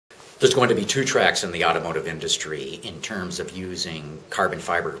There's going to be two tracks in the automotive industry in terms of using carbon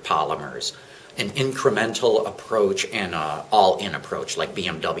fiber polymers. An incremental approach and an all-in approach like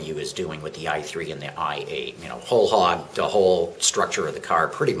BMW is doing with the i3 and the i8. You know, whole hog, the whole structure of the car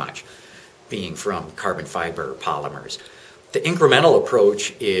pretty much being from carbon fiber polymers. The incremental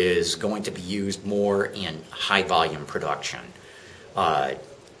approach is going to be used more in high volume production.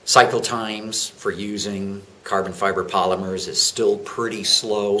 Cycle times for using carbon fiber polymers is still pretty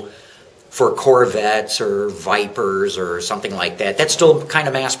slow. For Corvettes or Vipers or something like that, that's still kind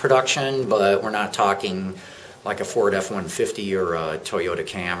of mass production, but we're not talking like a Ford F-150 or a Toyota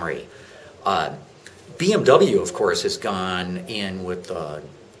Camry. BMW, of course, has gone in with the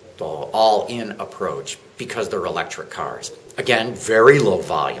all-in approach because they're electric cars. Again, very low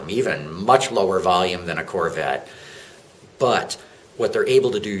volume, even much lower volume than a Corvette. But what they're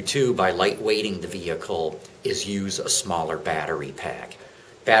able to do too by lightweighting the vehicle is use a smaller battery pack.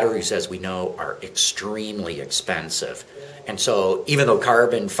 Batteries, as we know, are extremely expensive. And so even though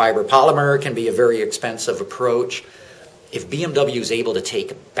carbon fiber polymer can be a very expensive approach, if BMW is able to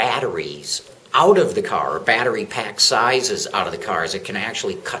take batteries out of the car, or battery pack sizes out of the cars, it can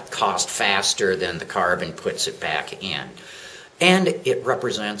actually cut cost faster than the carbon puts it back in. And it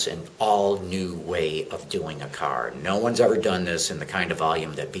represents an all-new way of doing a car. No one's ever done this in the kind of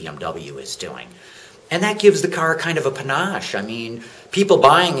volume that BMW is doing. And that gives the car kind of a panache. I mean, people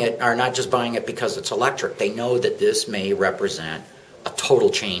buying it are not just buying it because it's electric. They know that this may represent a total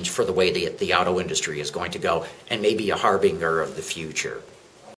change for the way the auto industry is going to go and maybe a harbinger of the future.